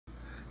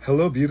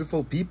Hello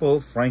beautiful people,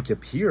 Frank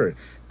Yap here,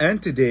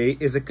 and today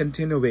is a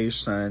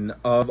continuation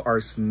of our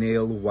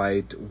Snail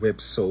White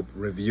Whip Soap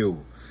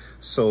review.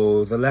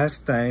 So the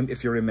last time,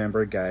 if you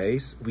remember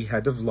guys, we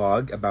had a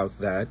vlog about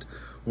that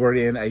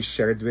wherein I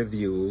shared with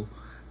you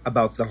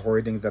about the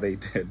hoarding that I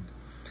did.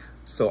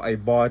 So I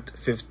bought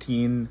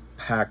 15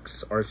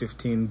 packs or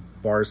 15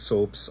 bar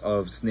soaps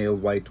of Snail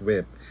White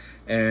Whip,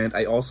 and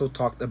I also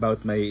talked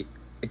about my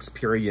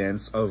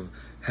experience of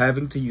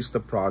having to use the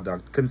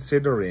product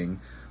considering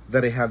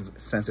that I have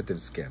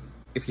sensitive skin.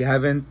 If you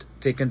haven't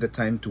taken the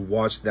time to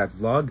watch that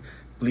vlog,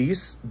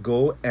 please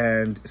go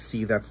and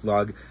see that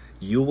vlog.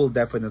 You will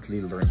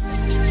definitely learn.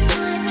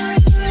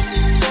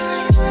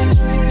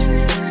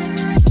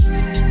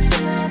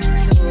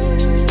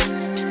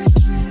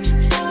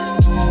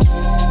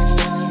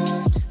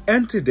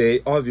 And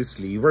today,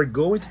 obviously, we're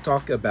going to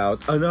talk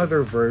about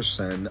another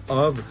version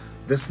of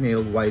the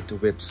Snail White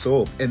Whip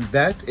Soap, and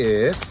that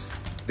is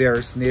their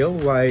Snail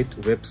White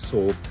Whip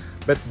Soap,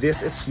 but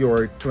this is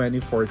your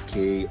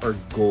 24K or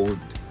gold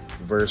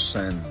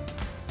version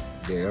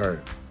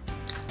there.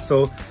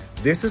 So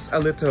this is a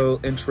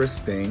little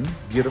interesting,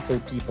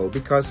 beautiful people,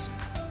 because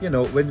you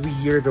know, when we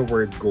hear the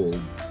word gold,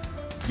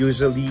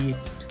 usually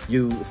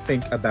you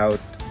think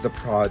about the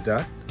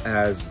product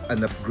as an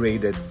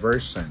upgraded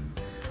version,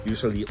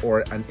 usually,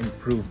 or an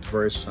improved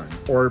version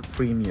or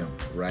premium,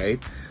 right?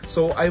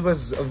 So I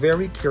was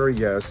very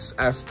curious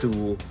as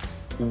to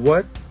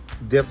what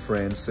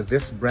difference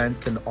this brand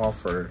can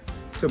offer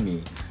to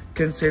me,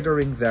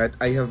 considering that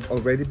I have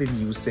already been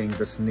using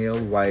the Snail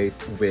White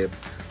Whip,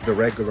 the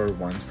regular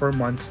one, for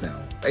months now.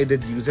 I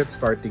did use it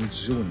starting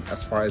June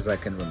as far as I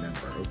can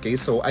remember. Okay,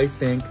 so I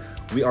think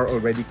we are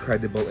already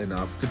credible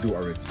enough to do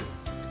a review.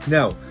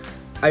 Now,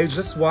 I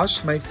just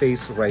washed my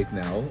face right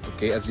now.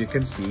 Okay, as you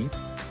can see,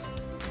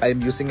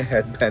 I'm using a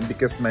headband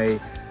because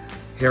my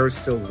hair is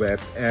still wet,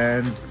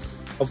 and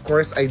of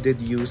course I did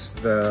use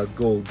the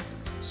gold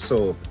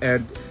soap,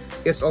 and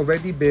it's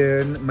already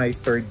been my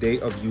third day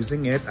of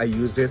using it. I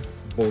use it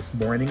both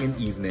morning and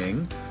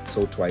evening,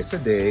 so twice a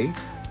day,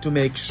 to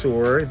make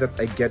sure that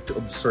I get to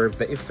observe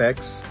the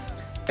effects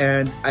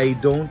and I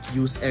don't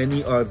use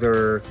any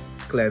other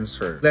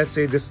cleanser. Let's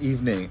say this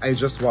evening, I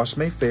just wash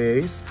my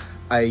face,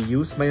 I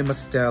use my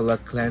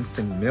MUSTELA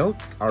cleansing milk,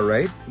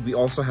 alright? We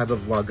also have a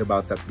vlog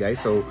about that,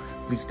 guys, so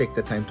please take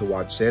the time to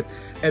watch it.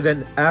 And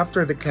then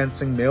after the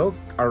cleansing milk,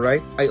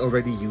 alright, I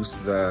already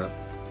used the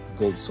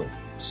gold soap.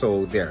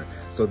 So there.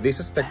 So this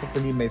is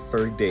technically my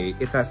third day.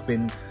 It has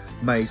been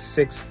my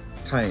 6th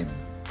time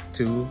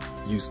to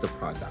use the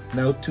product.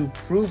 Now, to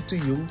prove to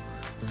you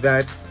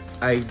that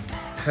I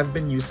have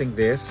been using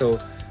this, so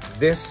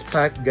this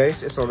pack,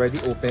 guys, is already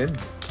opened.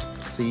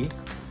 See?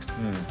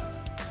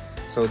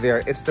 So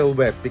there, it's still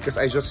wet because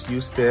I just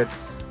used it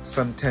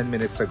some 10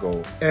 minutes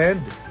ago. And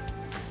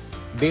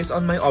based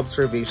on my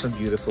observation,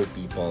 beautiful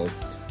people,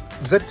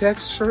 the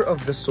texture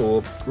of the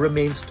soap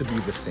remains to be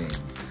the same.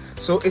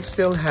 So it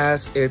still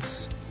has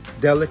its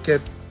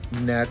delicate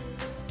net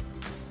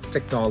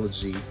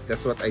technology,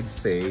 that's what I'd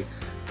say,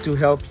 to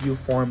help you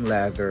form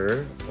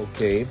lather,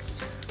 okay?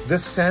 The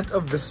scent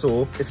of the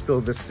soap is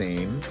still the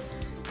same,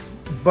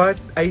 but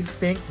I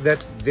think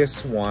that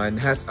this one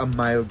has a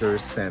milder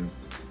scent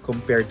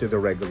compared to the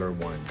regular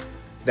one.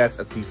 That's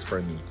at least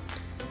for me.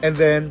 And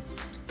then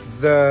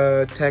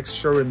the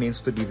texture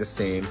remains to be the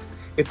same.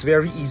 It's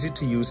very easy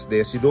to use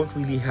this. You don't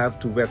really have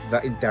to wet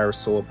the entire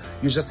soap.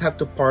 You just have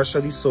to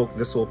partially soak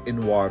the soap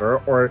in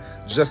water, or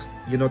just,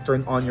 you know,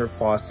 turn on your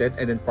faucet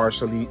and then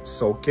partially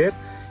soak it,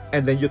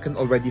 and then you can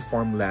already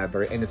form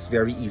lather, and it's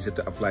very easy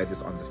to apply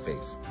this on the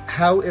face.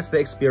 How is the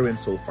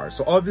experience so far?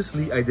 So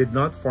obviously I did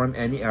not form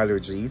any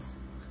allergies.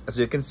 As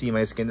you can see,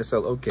 my skin is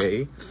still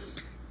okay,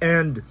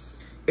 and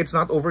it's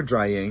not over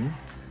drying.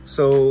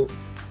 So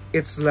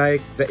it's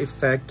like the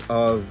effect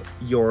of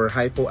your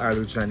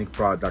hypoallergenic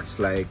products,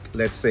 like,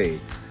 let's say,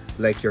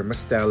 like your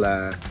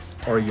MUSTELA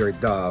or your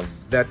Dove,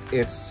 that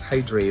it's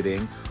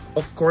hydrating.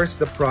 Of course,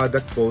 the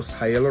product boasts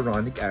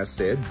hyaluronic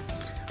acid.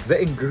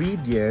 The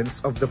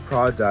ingredients of the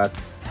product,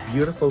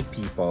 beautiful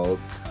people,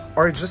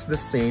 are just the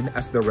same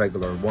as the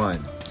regular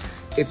one.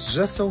 It's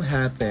just so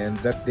happened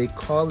that they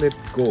call it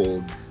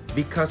gold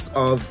because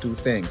of two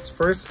things.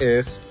 First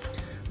is,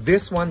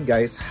 this one,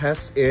 guys,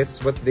 has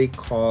its what they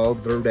call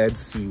the red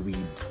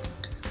seaweed.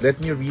 Let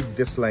me read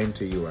this line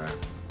to you.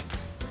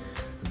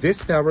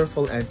 This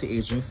powerful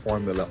anti-aging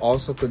formula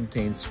also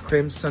contains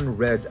crimson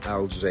red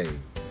algae,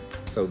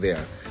 so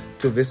there,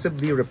 to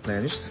visibly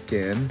replenish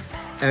skin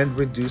and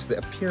reduce the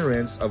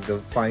appearance of the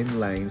fine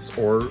lines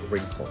or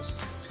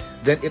wrinkles.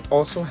 Then it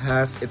also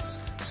has its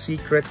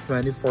secret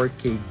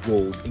 24K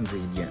gold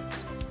ingredient.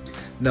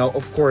 Now,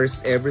 of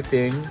course,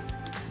 everything,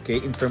 okay,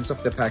 in terms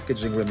of the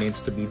packaging, remains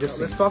to be the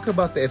same. Let's talk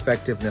about the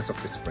effectiveness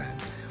of this brand.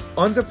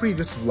 On the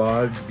previous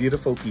vlog,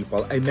 beautiful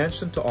people, I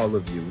mentioned to all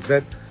of you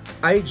that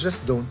I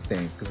just don't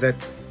think that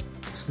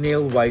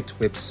Snail White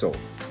Whip Soap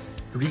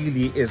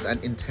really is an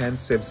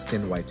intensive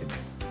skin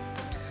whitening.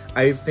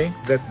 I think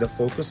that the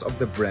focus of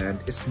the brand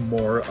is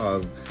more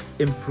of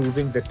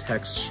improving the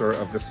texture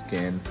of the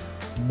skin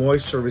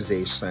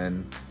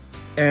moisturization,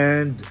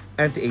 and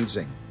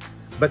anti-aging,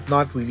 but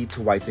not really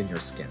to whiten your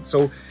skin.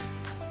 So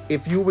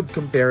if you would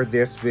compare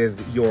this with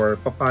your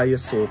papaya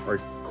soap or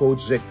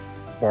Kojic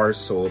bar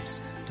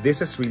soaps,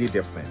 this is really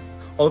different.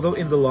 Although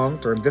in the long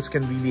term, this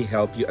can really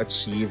help you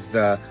achieve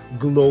the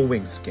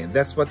glowing skin.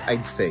 That's what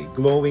I'd say.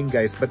 Glowing,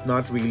 guys, but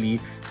not really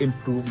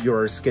improve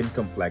your skin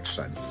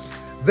complexion.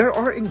 There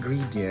are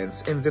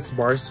ingredients in this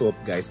bar soap,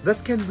 guys,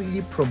 that can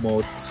really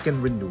promote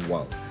skin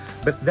renewal.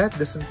 But that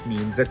doesn't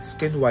mean that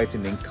skin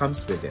whitening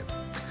comes with it.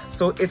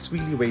 So it's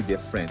really way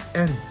different.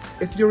 And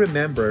if you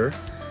remember,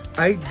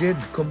 I did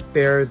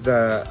compare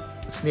the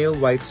Snail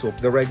White soap,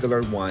 the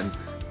regular one,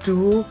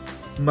 to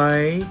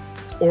my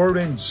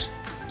orange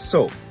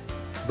soap.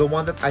 The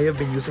one that I have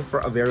been using for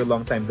a very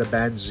long time, the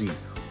Banji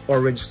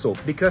orange soap.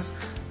 Because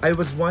I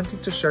was wanting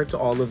to share to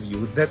all of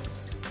you that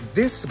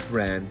this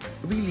brand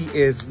really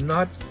is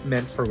not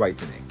meant for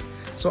whitening.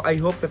 So I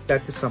hope that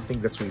that is something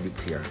that's really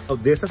clear. Oh,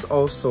 this is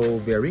also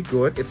very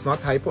good. It's not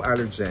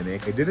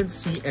hypoallergenic. I didn't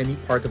see any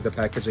part of the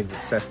packaging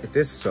that says it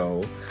is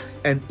so.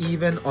 And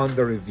even on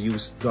the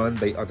reviews done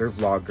by other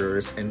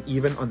vloggers and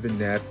even on the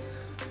net,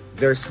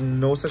 there's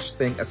no such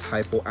thing as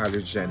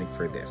hypoallergenic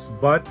for this.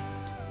 But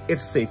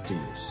it's safe to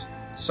use.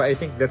 So I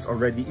think that's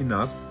already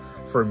enough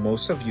for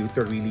most of you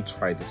to really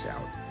try this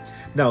out.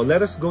 Now,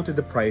 let us go to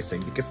the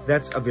pricing because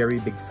that's a very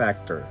big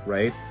factor,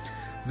 right?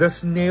 The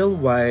Snail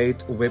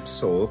White Whip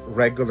Soap,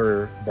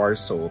 regular bar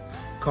soap,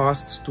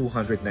 costs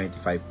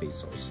 295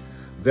 pesos.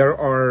 There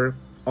are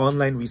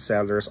online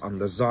resellers on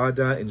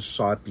Lazada and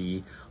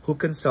Shopee who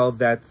can sell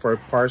that for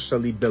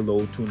partially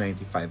below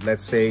 295.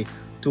 Let's say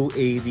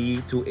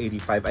 280,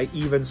 285. I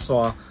even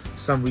saw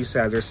some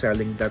resellers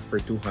selling that for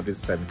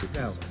 270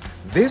 pesos.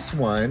 This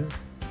one,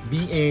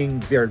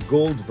 being their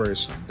gold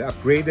version, the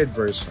upgraded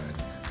version,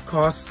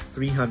 costs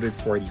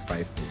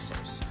 345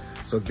 pesos.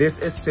 So this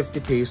is 50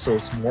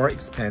 pesos more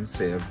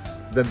expensive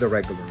than the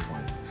regular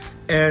one.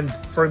 And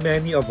for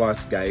many of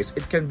us, guys,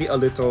 it can be a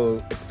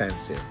little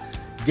expensive,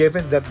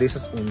 given that this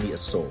is only a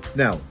soap.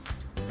 Now,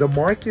 the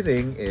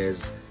marketing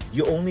is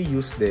you only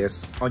use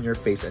this on your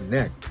face and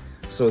neck.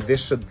 So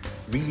this should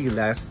really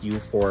last you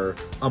for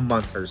a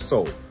month or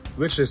so,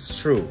 which is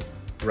true,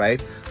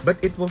 right? But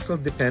it will still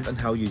depend on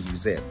how you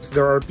use it.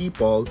 There are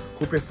people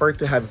who prefer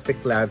to have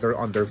thick lather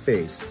on their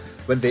face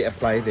when they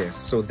apply this,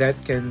 so that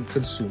can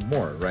consume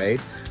more, right?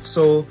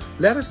 So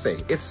let us say,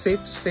 it's safe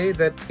to say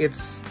that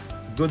it's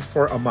good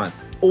for a month,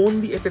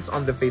 only if it's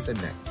on the face and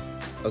neck,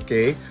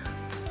 okay?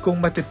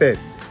 Kung matipid,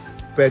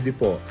 pwede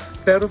po.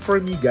 Pero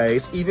for me,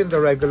 guys, even the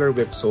regular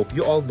whip soap,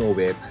 you all know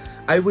it,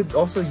 I would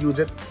also use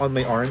it on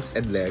my arms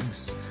and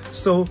legs.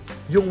 So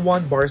yung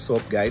one bar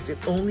soap, guys, it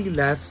only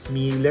lasts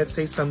me, let's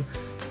say, some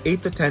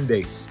 8 to 10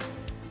 days.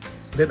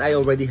 Then I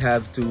already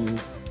have to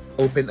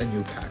open a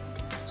new pack.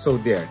 So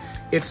there.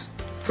 It's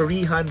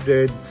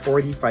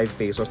 345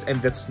 pesos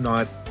and that's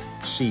not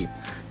cheap.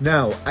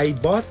 Now, I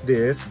bought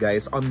this,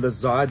 guys, on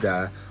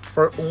Lazada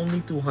for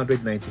only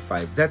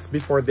 295. That's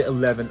before the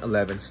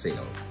 11/11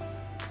 sale.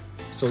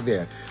 So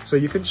there. So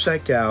you can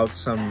check out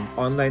some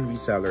online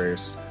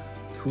resellers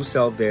who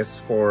sell this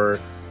for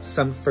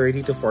some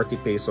 30 to 40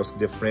 pesos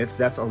difference.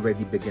 That's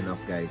already big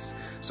enough, guys.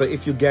 So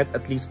if you get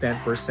at least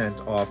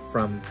 10% off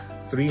from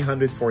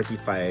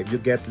 345,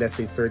 you get, let's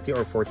say, 30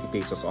 or 40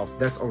 pesos off.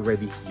 That's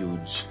already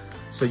huge.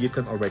 So you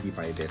can already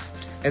buy this.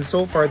 And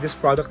so far, this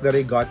product that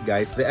I got,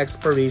 guys, the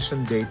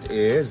expiration date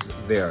is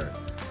there.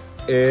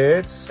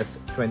 It's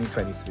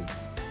 2023.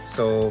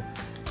 So,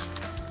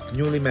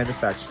 newly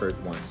manufactured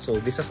one. So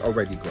this is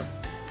already gone.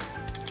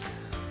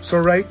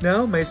 So right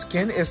now, my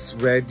skin is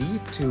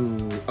ready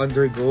to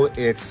undergo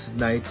its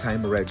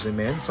nighttime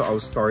regimen. So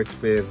I'll start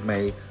with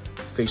my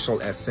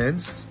facial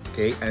essence,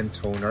 okay, and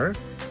toner.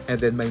 And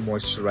then my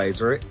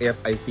moisturizer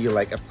if I feel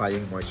like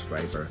applying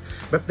moisturizer.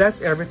 But that's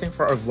everything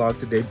for our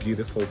vlog today,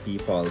 beautiful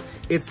people.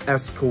 It's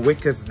as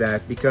quick as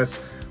that because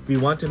we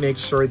want to make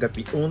sure that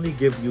we only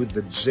give you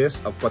the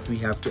gist of what we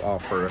have to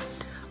offer.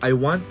 I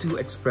want to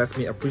express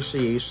my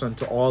appreciation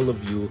to all of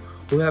you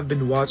who have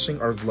been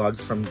watching our vlogs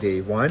from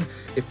day one.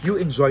 If you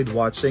enjoyed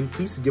watching,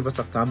 please give us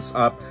a thumbs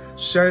up.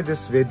 Share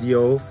this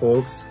video,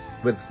 folks,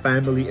 with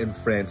family and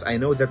friends. I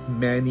know that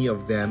many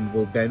of them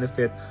will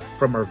benefit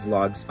from our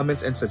vlogs.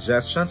 Comments and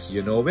suggestions,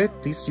 you know it.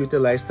 Please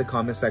utilize the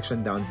comment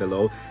section down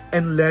below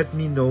and let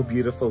me know,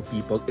 beautiful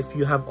people, if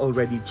you have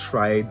already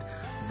tried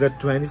the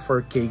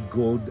 24K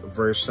gold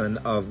version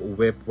of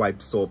Whipp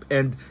Wipe Soap,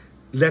 and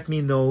let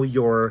me know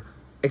your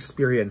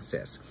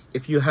experiences.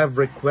 If you have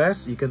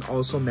requests, you can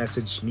also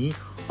message me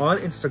on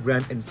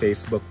Instagram and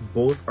Facebook.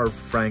 Both are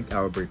Frank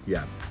Albert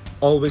Yap.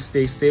 Always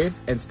stay safe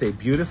and stay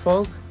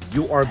beautiful.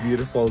 You are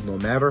beautiful no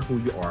matter who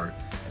you are,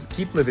 and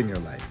keep living your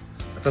life.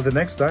 Until the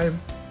next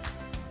time.